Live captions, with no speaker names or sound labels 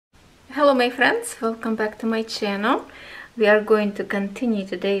Hello my friends, welcome back to my channel. We are going to continue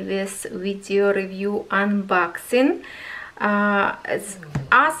today with video review unboxing. It's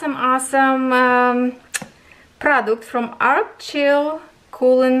awesome product from Arc Chill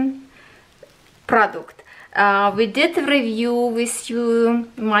cooling product. We did review with you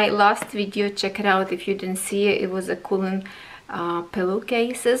my last video. Check it out if you didn't see it. It was a cooling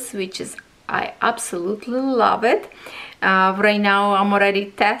pillowcases, which is I absolutely love it. Right now I'm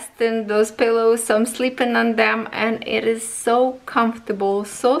already testing those pillows, so I'm sleeping on them and it is so comfortable,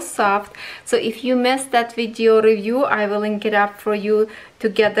 so soft. So if you missed that video review, I will link it up for you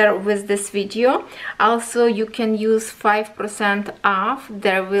together with this video. Also, you can use 5% off.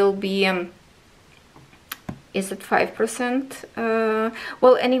 There will be is it 5%?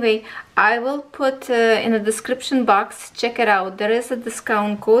 Well, anyway, I will put in the description box. Check it out. There is a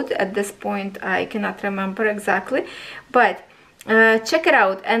discount code. At this point I cannot remember exactly, but check it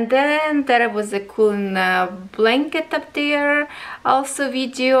out. And then there was a cooling blanket up there, also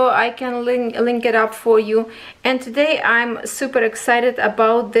video. I can link it up for you. And today I'm super excited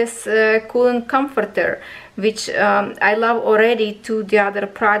about this cooling comforter, which I love already to the other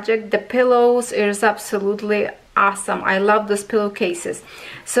project. The pillows is absolutely awesome. I love those pillowcases.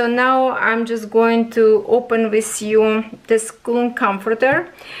 So now I'm just going to open with you this cooling comforter.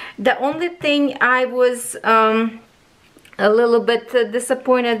 The only thing I was a little bit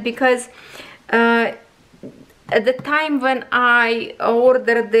disappointed because at the time when I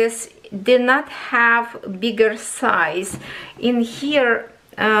ordered this, did not have bigger size. In here,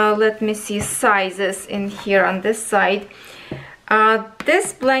 let me see sizes in here on this side.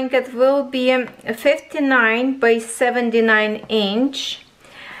 This blanket will be 59 by 79 inch,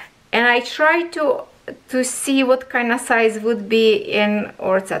 and I tried to see what kind of size would be in,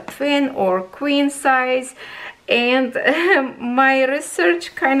 or it's a twin or queen size, and my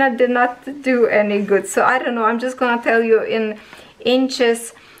research kind of did not do any good. So I don't know, I'm just gonna tell you in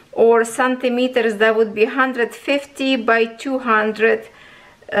inches or centimeters. That would be 150 by 200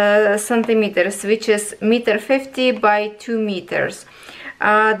 centimeters, which is 1.50 by 2 meters.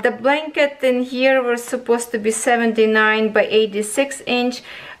 The blanket in here was supposed to be 79 by 86 inch.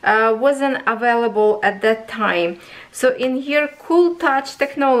 Wasn't available at that time. So in here, Cool Touch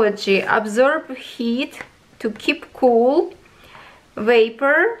technology, absorb heat to keep cool,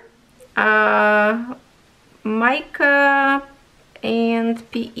 vapor, mica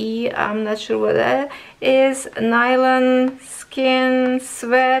and PE, I'm not sure what that is, nylon, skin,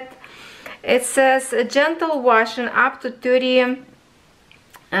 sweat. It says a gentle washing up to 30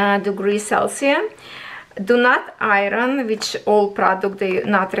 degrees Celsius. Do not iron, which all product they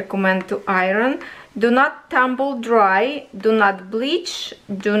not recommend to iron. Do not tumble dry. Do not bleach.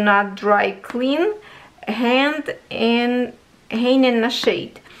 Do not dry clean. Hang in a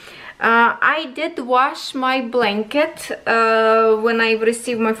shade. I did wash my blanket when I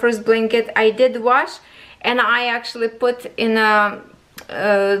received my first blanket. I did wash, and I actually put in a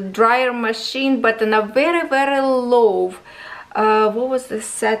dryer machine, but in a very low. What was the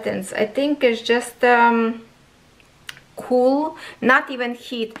settings? I think it's just cool, not even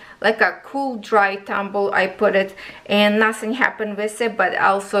heat, like a cool dry tumble. I put it and nothing happened with it, but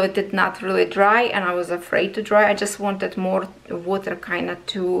also it did not really dry, and I was afraid to dry. I just wanted more water kind of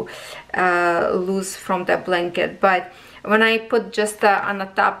to lose from the blanket. But when I put just on the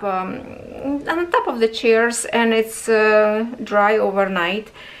top of the chairs, and it's dry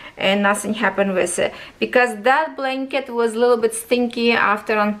overnight, and nothing happened with it, because that blanket was a little bit stinky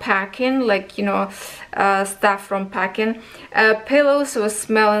after unpacking, like, you know, stuff from packing.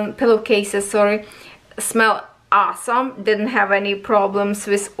 Pillowcases, sorry, smell awesome. Didn't have any problems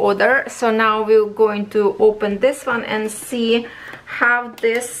with odor. So now we're going to open this one and see how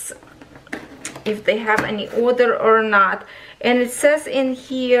this, if they have any odor or not. And it says in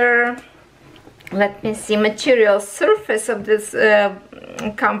here, let me see, material surface of this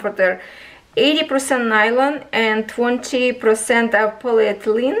comforter, 80% nylon and 20% of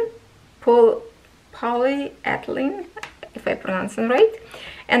polyethylene, if I pronounce it right.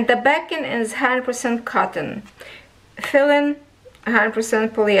 And the backing is 100% cotton, filling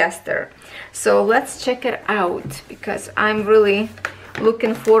 100% polyester. So let's check it out, because I'm really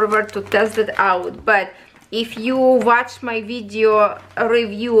looking forward to test it out. But if you watch my video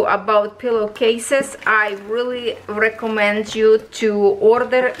review about pillowcases, I really recommend you to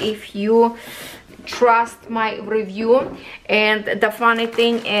order if you trust my review. And the funny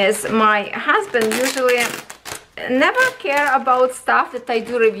thing is, my husband usually never care about stuff that I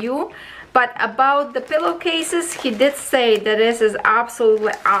do review, but about the pillowcases, he did say that this is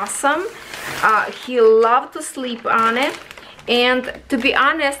absolutely awesome. He loved to sleep on it. And to be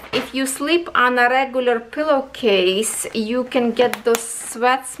honest, if you sleep on a regular pillowcase, you can get those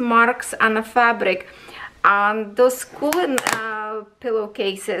sweat marks on the fabric. On those cooling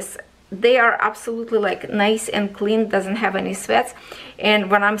pillowcases, they are absolutely like nice and clean, doesn't have any sweats. And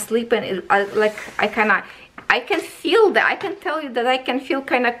when I'm sleeping, I can feel that. I can tell you that I can feel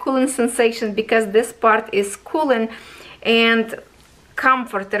kind of cooling sensation, because this part is cooling and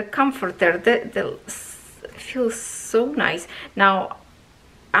comforter. The feels so nice. Now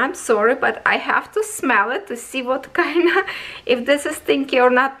I'm sorry, but I have to smell it to see what kind of, if this is stinky or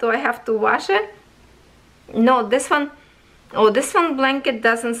not. Do I have to wash it? No, this one, oh, this one blanket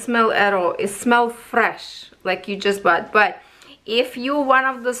doesn't smell at all. It smells fresh, like you just bought. But if you're one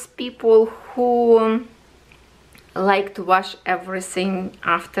of those people who like to wash everything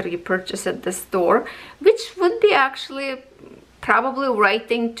after you purchase at the store, which would be actually probably right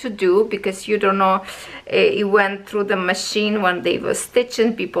thing to do, because you don't know, it went through the machine when they were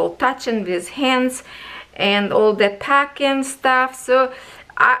stitching, people touching with hands and all the packing stuff. So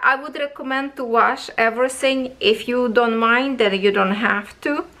I would recommend to wash everything. If you don't mind, then you don't have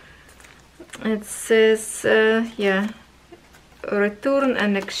to. It says yeah, return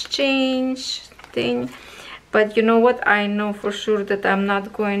and exchange thing. But you know what, I know for sure that I'm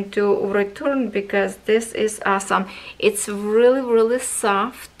not going to return, because this is awesome. It's really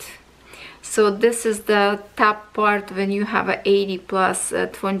soft. So this is the top part when you have a 80 plus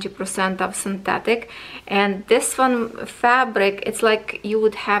 20% of synthetic. And this one fabric, it's like you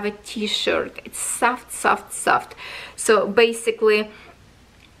would have a t-shirt. It's soft. So basically,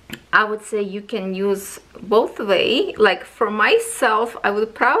 I would say you can use both way. Like for myself, I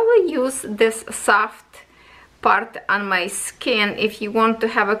would probably use this soft part on my skin. If you want to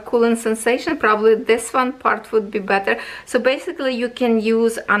have a cooling sensation, probably this one part would be better. So basically you can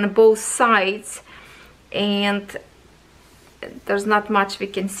use on both sides, and there's not much we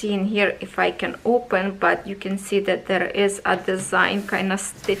can see in here if I can open, but you can see that there is a design, kind of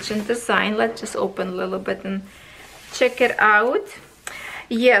stitching design. Let's just open a little bit and check it out.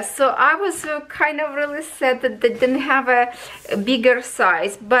 Yes, so I was kind of really sad that they didn't have a bigger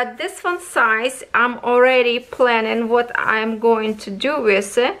size, but this one size, I'm already planning what I'm going to do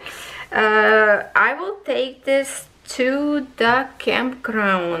with it. I will take this to the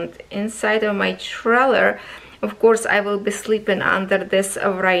campground inside of my trailer. Of course, I will be sleeping under this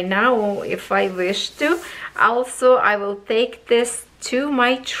right now if I wish to. Also, I will take this to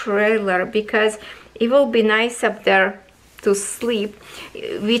my trailer because it will be nice up there to sleep,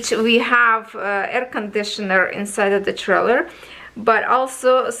 which we have air conditioner inside of the trailer, but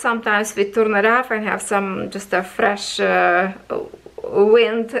also sometimes we turn it off and have some just a fresh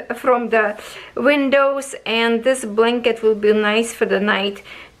wind from the windows, and this blanket will be nice for the night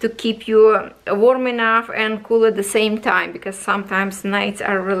to keep you warm enough and cool at the same time, because sometimes nights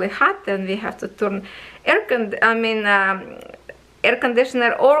are really hot and we have to turn air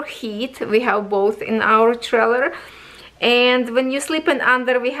conditioner or heat. We have both in our trailer. And when you're sleeping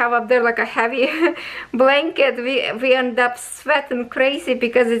under, we have up there like a heavy blanket, we end up sweating crazy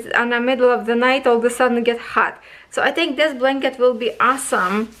because it's in the middle of the night, all of a sudden get hot. So I think this blanket will be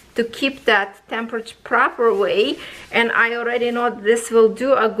awesome to keep that temperature proper way, and I already know this will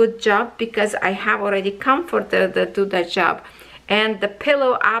do a good job because I have already comforter that do that job. And the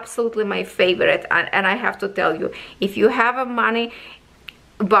pillow, absolutely my favorite, and I have to tell you, if you have money,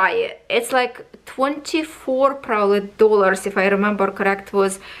 buy it. It's like $24 probably dollars, if I remember correct,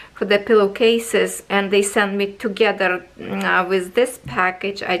 was for the pillowcases, and they sent me together with this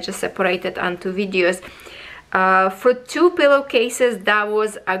package. I just separated onto videos. For 2 pillowcases, that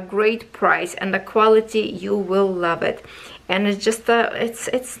was a great price, and the quality, you will love it. And it's just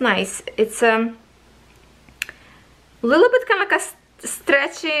it's nice. It's a little bit kind of like a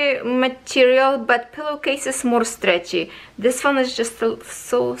stretchy material, but pillowcase is more stretchy. This one is just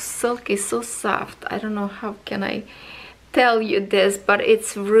so silky, so soft. I don't know how can I tell you this, but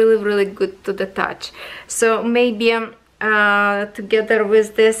it's really good to the touch. So maybe together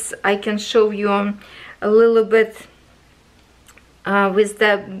with this I can show you a little bit with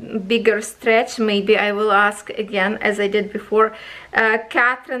the bigger stretch. Maybe I will ask again, as I did before,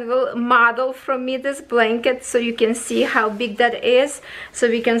 Catherine will model from me this blanket so you can see how big that is, so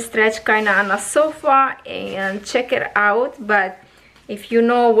we can stretch kind of on a sofa and check it out. But if you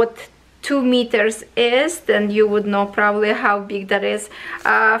know what 2 meters is, then you would know probably how big that is.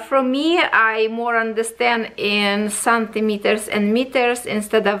 For me, I more understand in centimeters and meters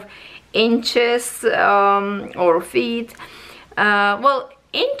instead of inches or feet. Well,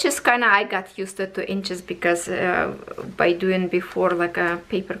 inches, kind of I got used to inches because by doing before like a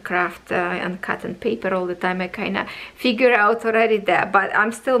paper craft and cotton paper all the time, I kind of figure out already that, but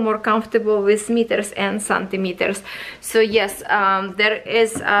I'm still more comfortable with meters and centimeters. So yes, there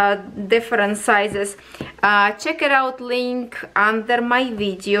is different sizes. Check it out, link under my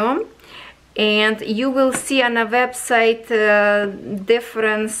video, and you will see on a website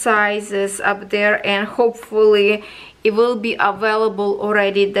different sizes up there, and hopefully it will be available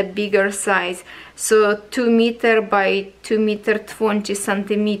already the bigger size. So 2 meter by 2 meter 20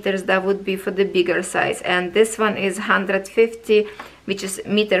 centimeters, that would be for the bigger size, and this one is 150, which is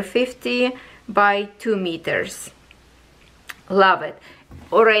 1.50 m by 2 meters. Love it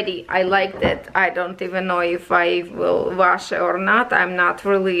already. I liked it. I don't even know if I will wash it or not. I'm not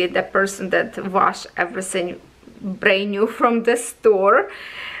really the person that wash everything brand new from the store.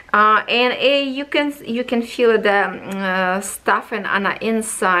 And you can feel the stuffing on the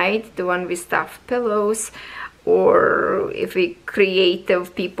inside, the one we stuff pillows, or if we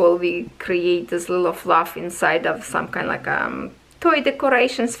creative people, we create this little fluff inside of some kind of like toy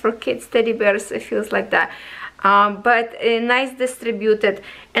decorations for kids, teddy bears. It feels like that. But nice distributed,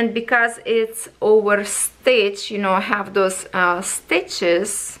 and because it's over stitched, you know, have those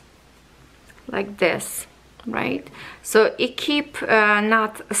stitches like this, right? So it keep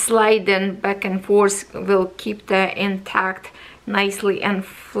not sliding back and forth, will keep the intact nicely and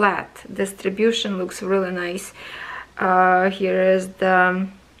flat. Distribution looks really nice. Here is the,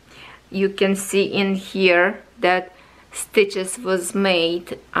 you can see in here that stitches was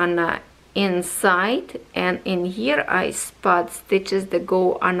made on the inside, and in here I spot stitches that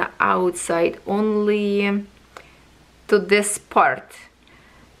go on the outside only to this part,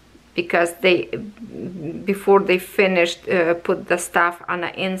 because they, before they finished, put the stuff on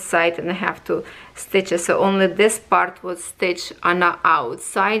the inside and have to stitch it. So only this part was stitched on the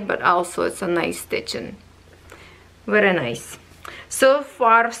outside, but also it's a nice stitching. Very nice. So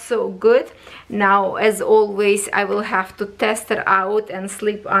far so good. Now, as always, I will have to test it out and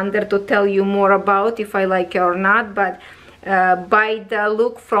sleep under to tell you more about if I like it or not, but by the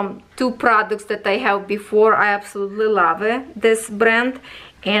look from 2 products that I have before, I absolutely love it, this brand,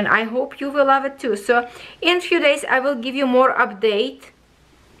 and I hope you will love it too. So in a few days I will give you more update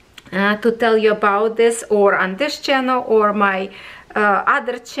to tell you about this, or on this channel or my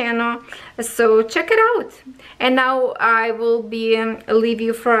other channel, so check it out. And now I will be leave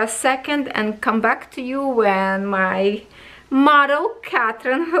you for a second and come back to you when my model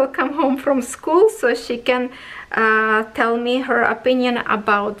Catherine will come home from school, so she can tell me her opinion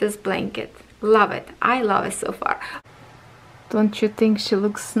about this blanket. Love it. I love it so far. Don't you think she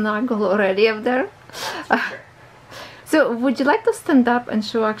looks snuggle already up there? So would you like to stand up and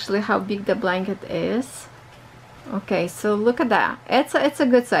show actually how big the blanket is? Okay, so look at that. It's a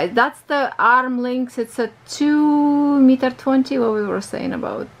good size. That's the arm length. It's a 2.20 meters. What we were saying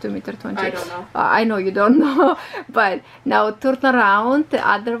about 2.20 meters. I don't know. I know you don't know. But now turn around the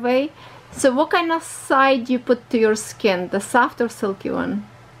other way. So what kind of side you put to your skin? The soft or silky one?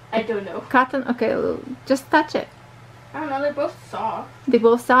 I don't know. Cotton? Okay, just touch it. I don't know. They're both soft. They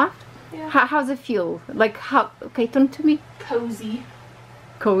both soft? Yeah. How's it feel? Like how? Okay, turn to me. Cozy.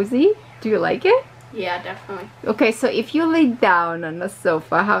 Cozy? Do you like it? Yeah, definitely. Okay, so if you lay down on the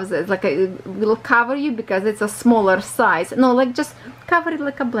sofa, how's it? Like it will cover you because it's a smaller size. No, like just cover it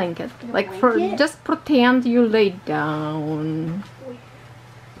like a blanket. Like for just pretend you lay down.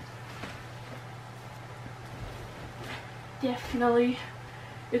 Definitely.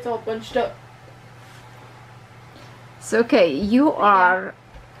 It's all bunched up. So okay, you are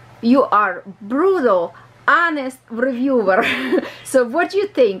brutal, honest reviewer. So what do you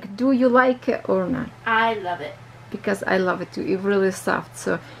think? Do you like it or not? I love it. Because I love it too. It's really soft.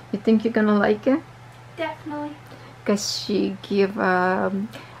 So you think you're gonna like it? Definitely. Because she gave a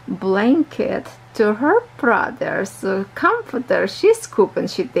blanket to her brother, so comforter. She's scooping,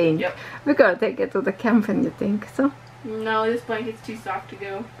 she think. Yep. We're gonna take it to the camping, you think so? No, this blanket's too soft to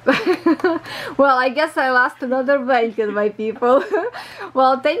go. Well, I guess I lost another blanket, my people.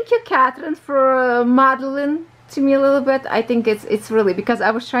 Well, thank you, Catherine, for modeling to me a little bit. I think it's really, because I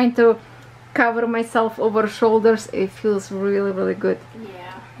was trying to cover myself over shoulders. It feels really, really good.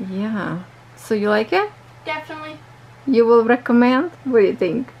 Yeah. Yeah. So you like it? Definitely. You will recommend? What do you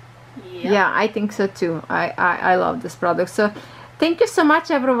think? Yeah. Yeah, I think so too. I love this product. So thank you so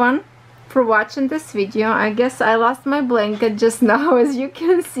much, everyone, for watching this video. I guess I lost my blanket just now. As you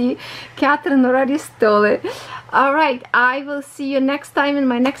can see, Catherine already stole it. Alright, I will see you next time in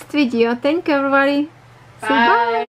my next video. Thank you, everybody. Bye. Say bye.